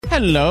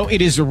Hello,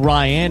 it is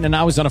Ryan, and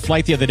I was on a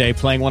flight the other day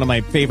playing one of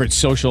my favorite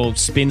social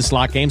spin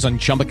slot games on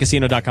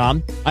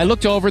ChumbaCasino.com. I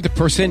looked over at the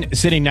person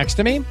sitting next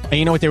to me, and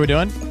you know what they were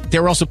doing? They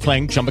were also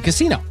playing Chumba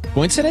Casino.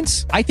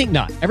 Coincidence? I think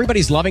not.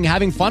 Everybody's loving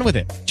having fun with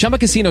it. Chumba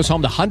Casino is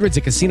home to hundreds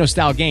of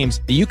casino-style games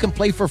that you can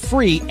play for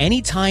free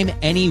anytime,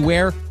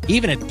 anywhere,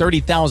 even at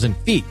 30,000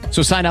 feet.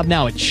 So sign up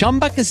now at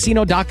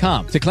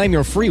ChumbaCasino.com to claim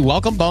your free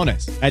welcome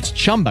bonus. That's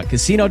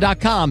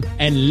ChumbaCasino.com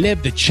and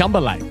live the Chumba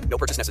life. No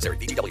purchase necessary.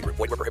 VGW. Void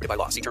where prohibited by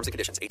law. See terms and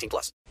conditions.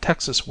 18+.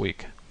 Texas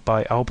Week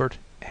by Albert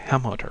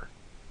Hernhuter.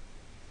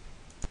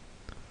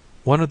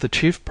 One of the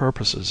chief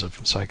purposes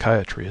of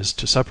psychiatry is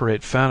to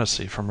separate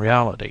fantasy from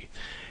reality.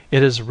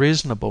 It is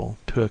reasonable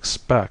to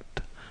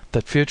expect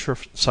that future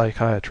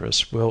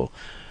psychiatrists will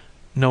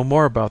know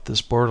more about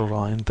this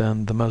borderline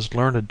than the most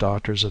learned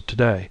doctors of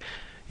today.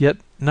 Yet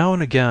now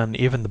and again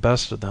even the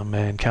best of them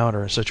may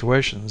encounter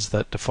situations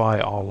that defy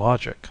all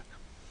logic.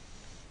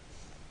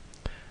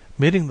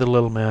 Meeting the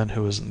little man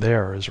who isn't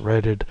there is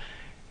rated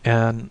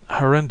an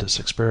horrendous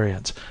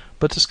experience,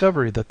 but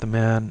discovery that the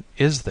man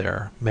is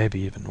there may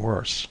be even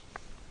worse.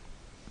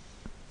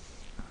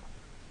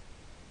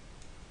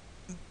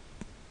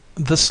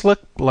 The slick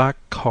black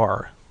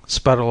car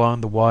sped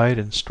along the wide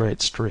and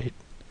straight street.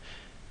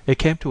 It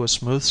came to a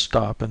smooth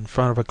stop in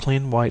front of a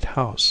clean white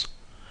house.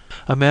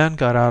 A man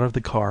got out of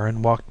the car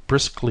and walked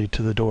briskly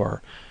to the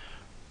door.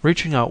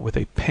 Reaching out with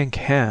a pink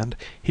hand,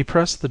 he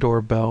pressed the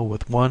door bell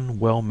with one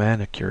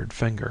well-manicured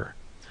finger.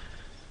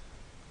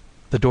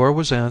 The door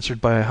was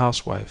answered by a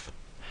housewife.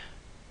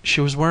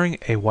 She was wearing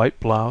a white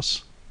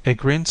blouse, a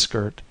green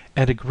skirt,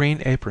 and a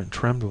green apron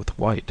trimmed with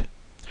white.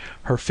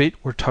 Her feet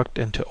were tucked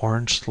into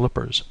orange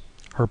slippers.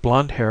 Her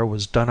blonde hair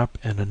was done up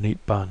in a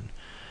neat bun.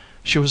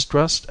 She was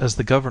dressed as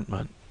the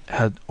government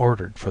had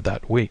ordered for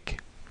that week.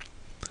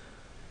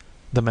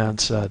 The man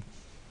said,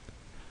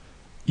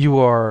 "You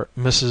are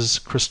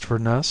Mrs. Christopher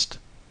Nest?"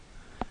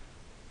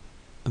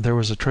 There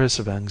was a trace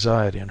of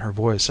anxiety in her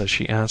voice as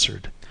she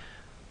answered,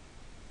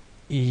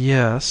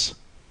 "Yes.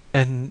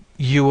 And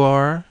you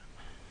are?"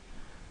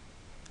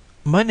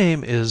 "My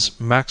name is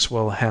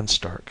Maxwell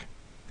Hanstark.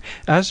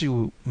 As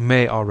you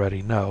may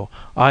already know,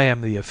 I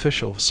am the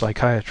official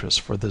psychiatrist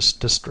for this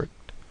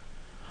district.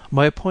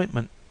 My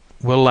appointment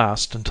will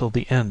last until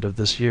the end of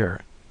this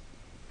year."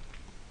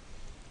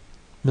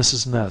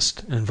 Mrs.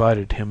 Nest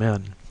invited him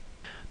in.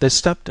 They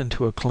stepped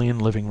into a clean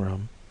living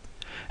room.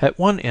 At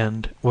one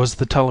end was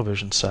the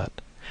television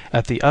set.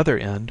 At the other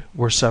end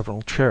were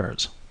several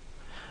chairs.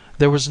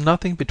 There was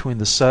nothing between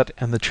the set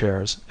and the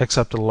chairs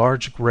except a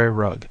large gray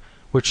rug,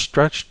 which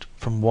stretched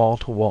from wall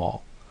to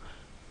wall.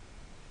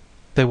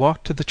 They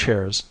walked to the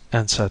chairs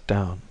and sat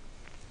down.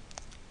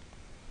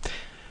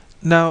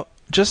 "Now,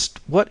 just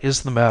what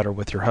is the matter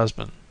with your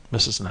husband,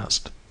 Mrs.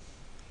 Nest?"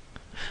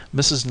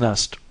 Mrs.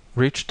 Nest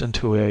reached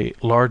into a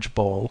large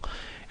bowl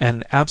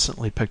and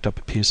absently picked up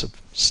a piece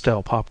of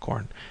stale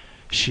popcorn.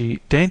 She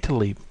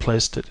daintily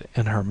placed it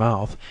in her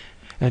mouth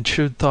and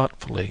chewed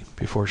thoughtfully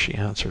before she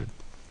answered.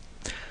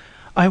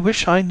 "I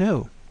wish I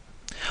knew.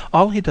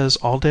 All he does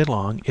all day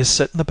long is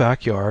sit in the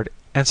backyard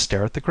and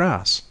stare at the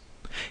grass.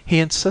 He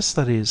insists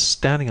that he is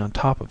standing on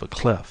top of a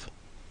cliff."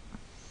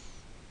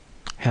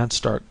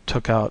 Hanstark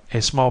took out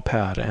a small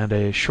pad and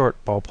a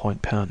short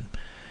ballpoint pen.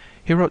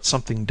 He wrote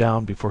something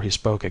down before he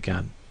spoke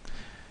again.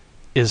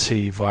 "Is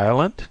he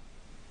violent?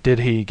 Did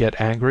he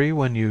get angry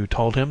when you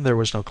told him there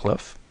was no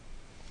cliff?"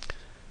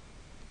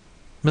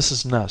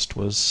 Mrs. Nest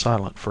was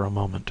silent for a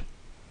moment.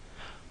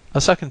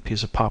 A second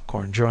piece of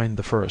popcorn joined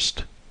the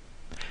first.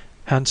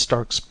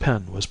 Hanstark's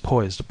pen was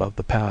poised above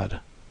the pad.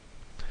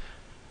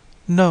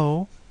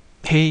 "No,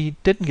 he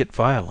didn't get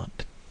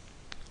violent."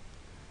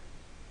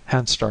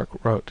 Hanstark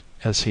wrote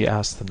as he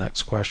asked the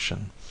next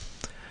question.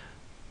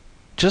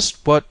 "Just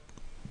what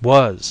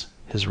was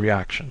his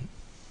reaction?"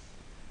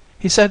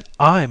 "He said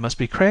I must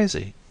be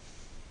crazy."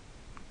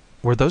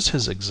 "Were those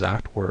his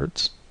exact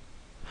words?"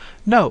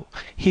 "No,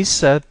 he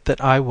said that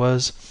I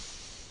was—"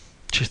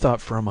 She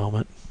thought for a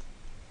moment.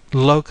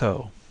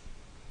 "Loco.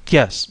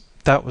 Yes,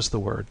 that was the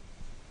word."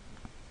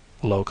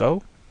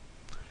 "Loco?"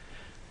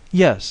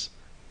 "Yes.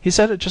 He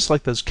said it just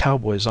like those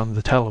cowboys on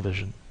the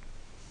television."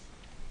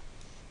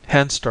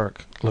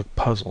 Hanstark looked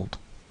puzzled.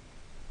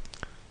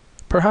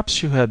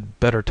 "Perhaps you had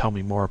better tell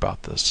me more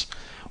about this.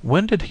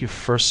 When did he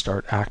first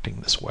start acting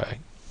this way?"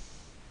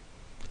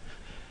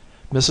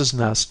 Mrs.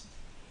 Nest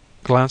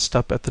glanced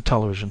up at the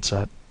television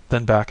set,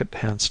 then back at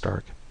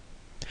Hanstark.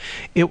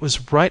 "It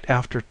was right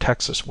after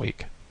Texas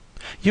Week.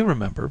 You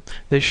remember,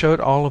 they showed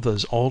all of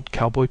those old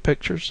cowboy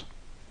pictures?"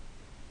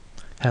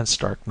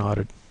 Hanstark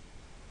nodded.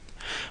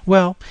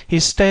 "Well, he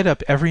stayed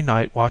up every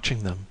night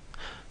watching them.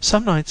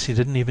 Some nights he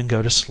didn't even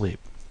go to sleep.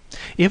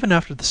 Even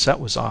after the set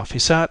was off, he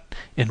sat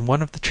in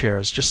one of the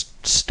chairs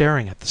just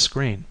staring at the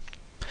screen.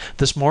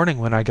 This morning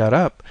when I got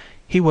up,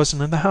 he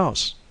wasn't in the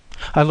house.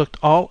 I looked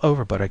all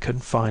over, but I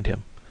couldn't find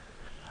him.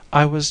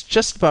 I was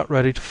just about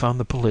ready to phone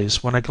the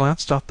police when I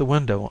glanced out the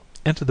window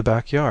into the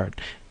backyard,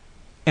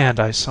 and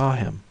I saw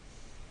him."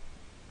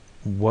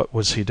 "What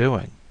was he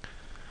doing?"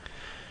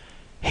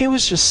 He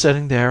was just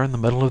sitting there in the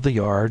middle of the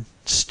yard,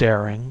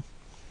 staring.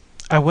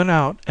 I went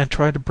out and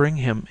tried to bring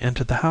him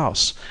into the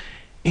house.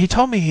 He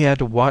told me he had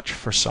to watch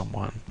for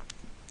someone.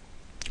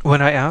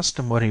 When I asked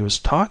him what he was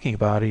talking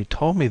about, he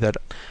told me that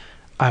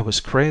I was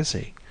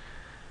crazy.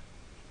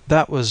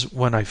 That was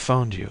when I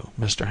phoned you,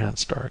 Mr.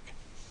 Hanstark."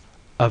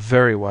 "A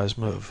very wise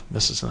move,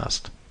 Mrs.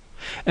 Nest.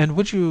 And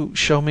would you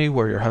show me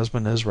where your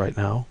husband is right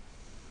now?"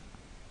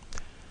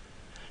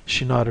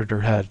 She nodded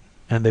her head,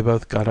 and they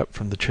both got up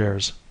from the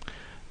chairs.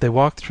 They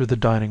walked through the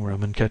dining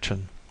room and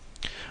kitchen.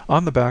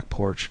 On the back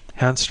porch,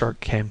 Hanstark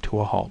came to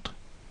a halt.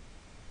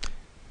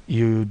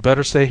 "You'd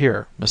better stay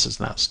here, Mrs.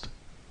 Nest."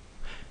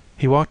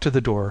 He walked to the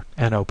door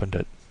and opened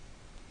it.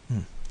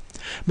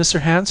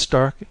 "Mr.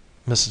 Hanstark,"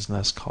 Mrs.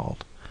 Nest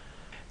called.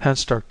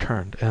 Hanstark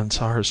turned and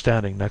saw her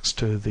standing next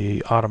to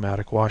the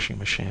automatic washing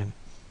machine.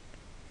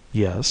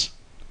 "Yes?"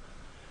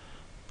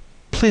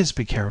 "Please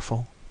be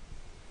careful."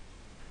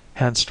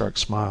 Hanstark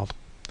smiled.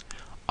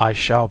 "I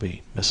shall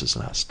be, Mrs.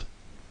 Nest."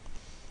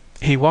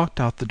 He walked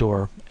out the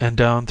door and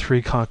down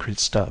 3 concrete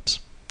steps.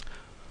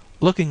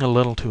 Looking a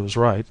little to his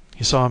right,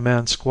 he saw a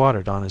man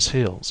squatted on his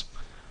heels.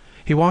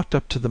 He walked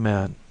up to the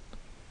man.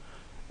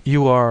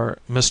 "You are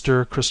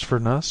Mr. Christopher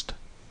Nest?"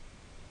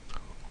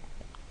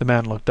 The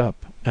man looked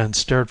up and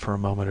stared for a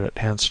moment at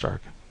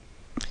Hanstark.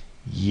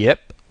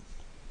 "Yep,"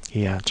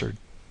 he answered.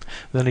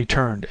 Then he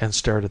turned and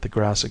stared at the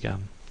grass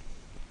again.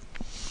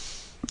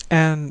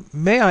 "And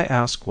may I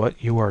ask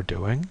what you are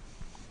doing?"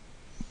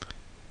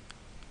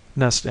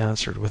 Nest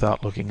answered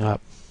without looking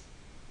up.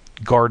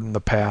 "Guarding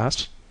the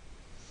pass."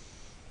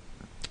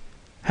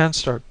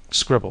 Hanstark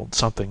scribbled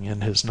something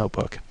in his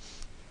notebook.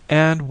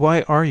 "And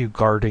why are you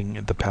guarding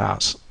the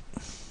pass?"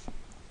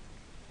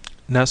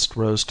 Nest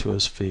rose to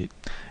his feet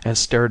and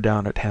stared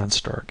down at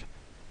Hanstark.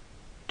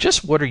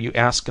 "Just what are you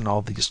asking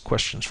all these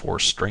questions for,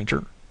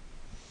 stranger?"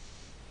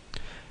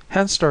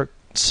 Hanstark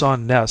saw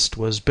Nest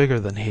was bigger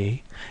than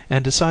he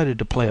and decided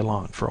to play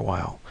along for a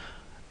while.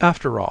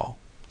 After all,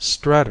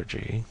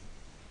 strategy.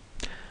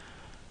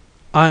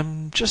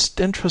 "I'm just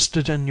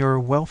interested in your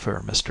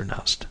welfare, Mr.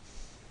 Nest."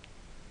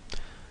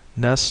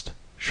 Nest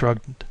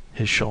shrugged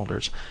his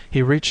shoulders.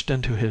 He reached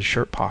into his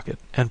shirt pocket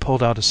and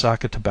pulled out a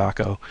sack of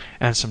tobacco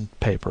and some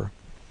paper.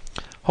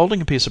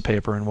 Holding a piece of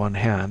paper in one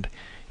hand,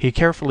 he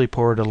carefully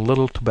poured a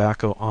little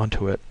tobacco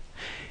onto it.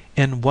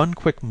 In one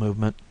quick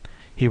movement,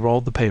 he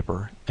rolled the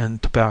paper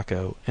and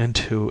tobacco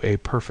into a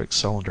perfect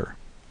cylinder.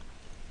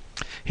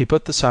 He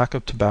put the sack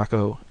of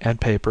tobacco and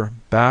paper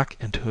back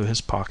into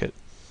his pocket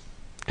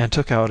and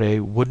took out a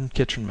wooden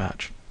kitchen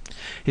match.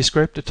 He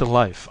scraped it to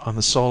life on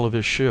the sole of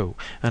his shoe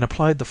and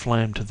applied the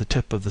flame to the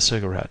tip of the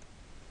cigarette.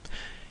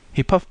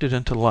 He puffed it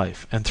into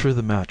life and threw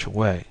the match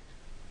away.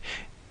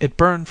 It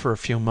burned for a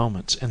few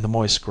moments in the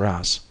moist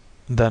grass,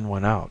 then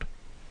went out.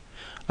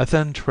 A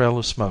thin trail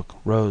of smoke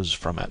rose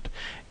from it,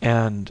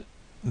 and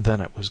then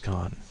it was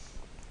gone.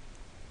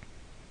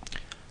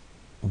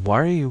 "Why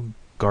are you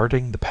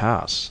guarding the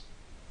pass?"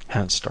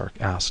 Hanstark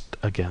asked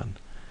again.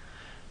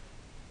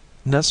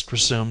 Nest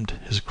resumed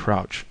his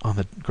crouch on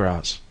the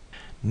grass.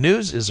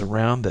 "News is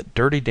around that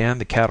Dirty Dan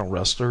the cattle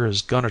rustler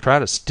is going to try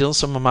to steal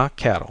some of my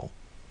cattle."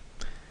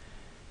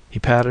 He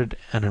patted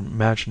an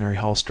imaginary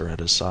holster at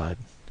his side.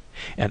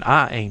 "And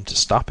I aim to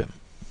stop him."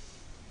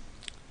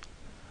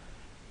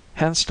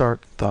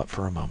 Hanstark thought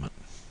for a moment.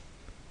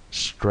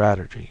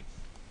 Strategy.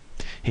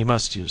 He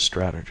must use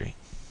strategy.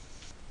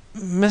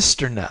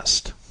 "Mr.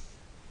 Nest."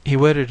 He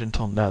waited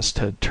until Nest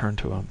had turned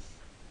to him.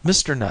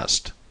 "Mr.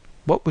 Nest,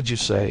 what would you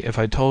say if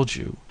I told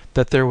you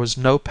that there was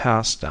no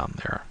pass down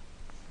there?"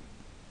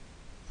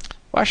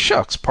 "Why,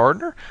 shucks,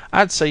 pardner,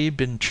 I'd say you'd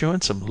been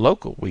chewing some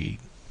local weed."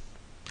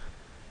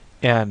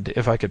 "And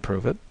if I could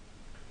prove it?"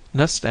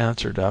 Nest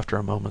answered after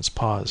a moment's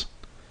pause.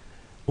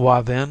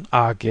 "Why, then,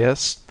 I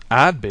guess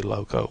I'd be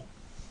loco."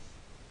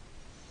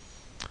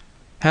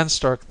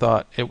 Hanstark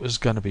thought it was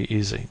going to be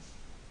easy.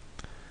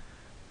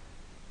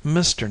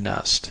 "Mr.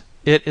 Nest,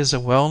 it is a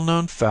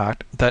well-known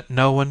fact that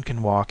no one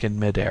can walk in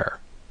midair.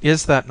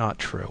 Is that not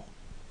true?"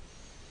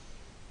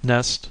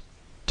 Nest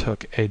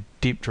took a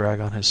deep drag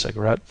on his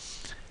cigarette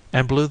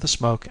and blew the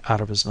smoke out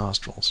of his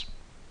nostrils.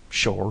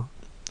 "Sure."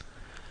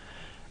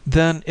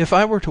 "Then if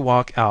I were to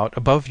walk out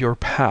above your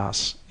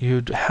pass,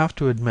 you'd have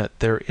to admit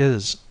there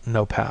is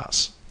no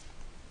pass."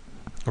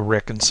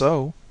 "Reckon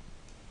so."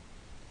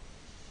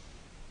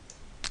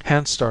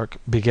 Hanstark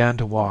began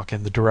to walk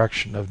in the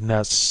direction of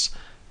Nest's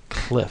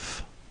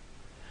cliff.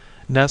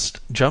 Nest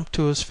jumped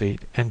to his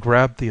feet and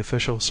grabbed the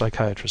official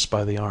psychiatrist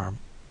by the arm.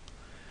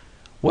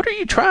 "What are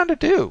you trying to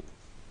do?"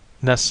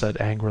 Nest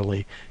said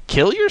angrily.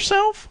 "Kill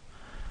yourself?"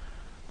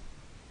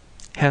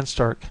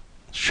 Hanstark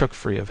shook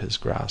free of his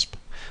grasp.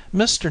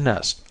 "Mr.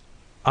 Nest,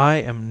 I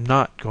am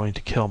not going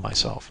to kill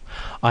myself.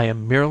 I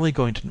am merely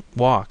going to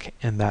walk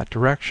in that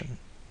direction."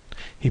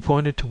 He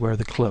pointed to where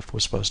the cliff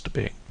was supposed to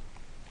be.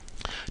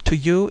 "To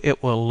you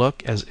it will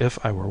look as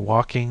if I were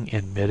walking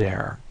in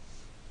midair."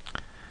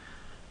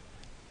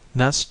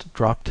 Nest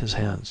dropped his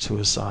hands to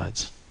his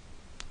sides.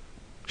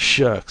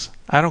 "Shucks,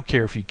 I don't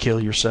care if you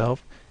kill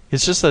yourself.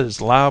 It's just that it's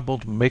liable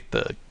to make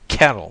the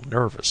cattle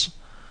nervous."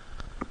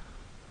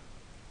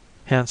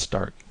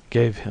 Hanstark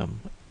gave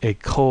him a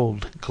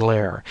cold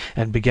glare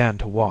and began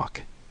to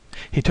walk.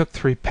 He took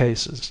 3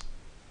 paces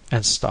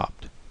and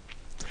stopped.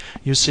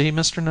 "You see,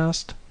 Mr.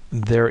 Nest,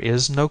 there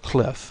is no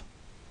cliff."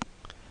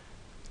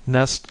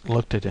 Nest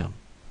looked at him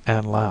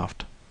and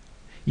laughed.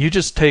 "You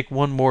just take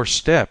one more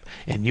step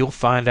and you'll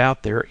find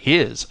out there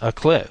is a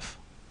cliff."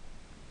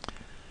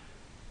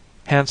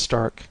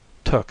 Hanstark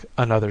took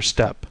another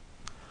step.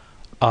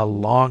 A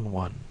long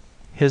one.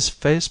 His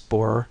face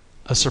bore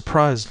a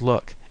surprised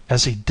look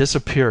as he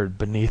disappeared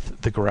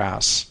beneath the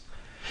grass.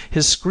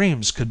 His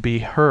screams could be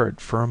heard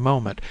for a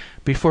moment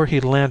before he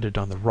landed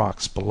on the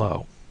rocks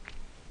below.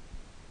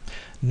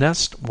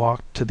 Nest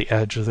walked to the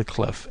edge of the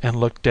cliff and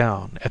looked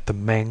down at the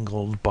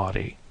mangled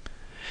body.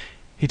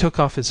 He took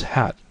off his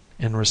hat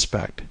in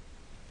respect.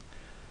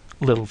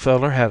 "Little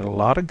feller had a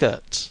lot of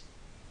guts."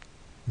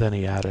 Then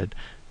he added,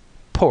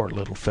 "Poor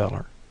little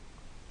feller."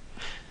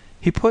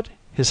 He put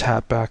his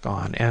hat back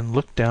on and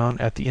looked down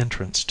at the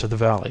entrance to the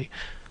valley.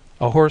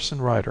 A horse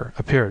and rider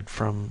appeared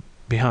from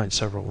behind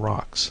several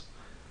rocks.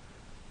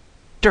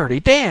 "Dirty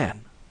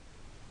Dan!"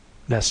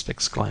 Nest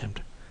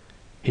exclaimed.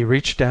 He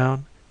reached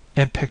down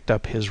and picked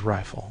up his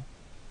rifle.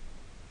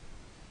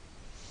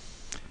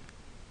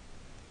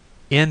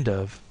 End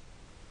of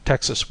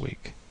Texas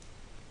Week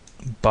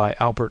by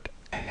Albert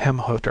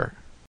Hernhuter.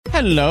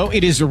 Hello,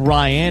 it is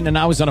Ryan, and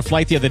I was on a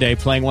flight the other day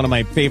playing one of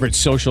my favorite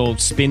social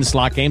spin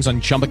slot games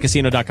on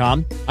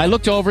ChumbaCasino.com. I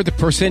looked over at the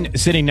person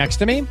sitting next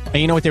to me, and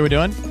you know what they were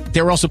doing?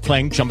 They were also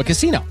playing Chumba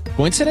Casino.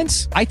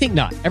 Coincidence? I think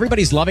not.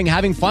 Everybody's loving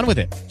having fun with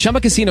it. Chumba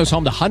Casino is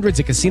home to hundreds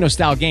of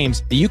casino-style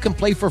games that you can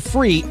play for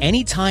free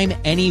anytime,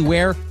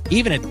 anywhere,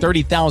 even at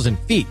 30,000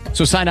 feet.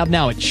 So sign up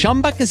now at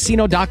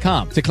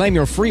ChumbaCasino.com to claim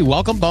your free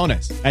welcome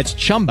bonus. That's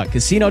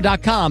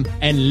ChumbaCasino.com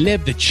and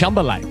live the Chumba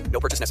life. No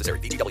purchase necessary.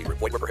 VGW Group.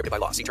 Void where prohibited by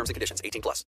law. See terms and conditions. 18+.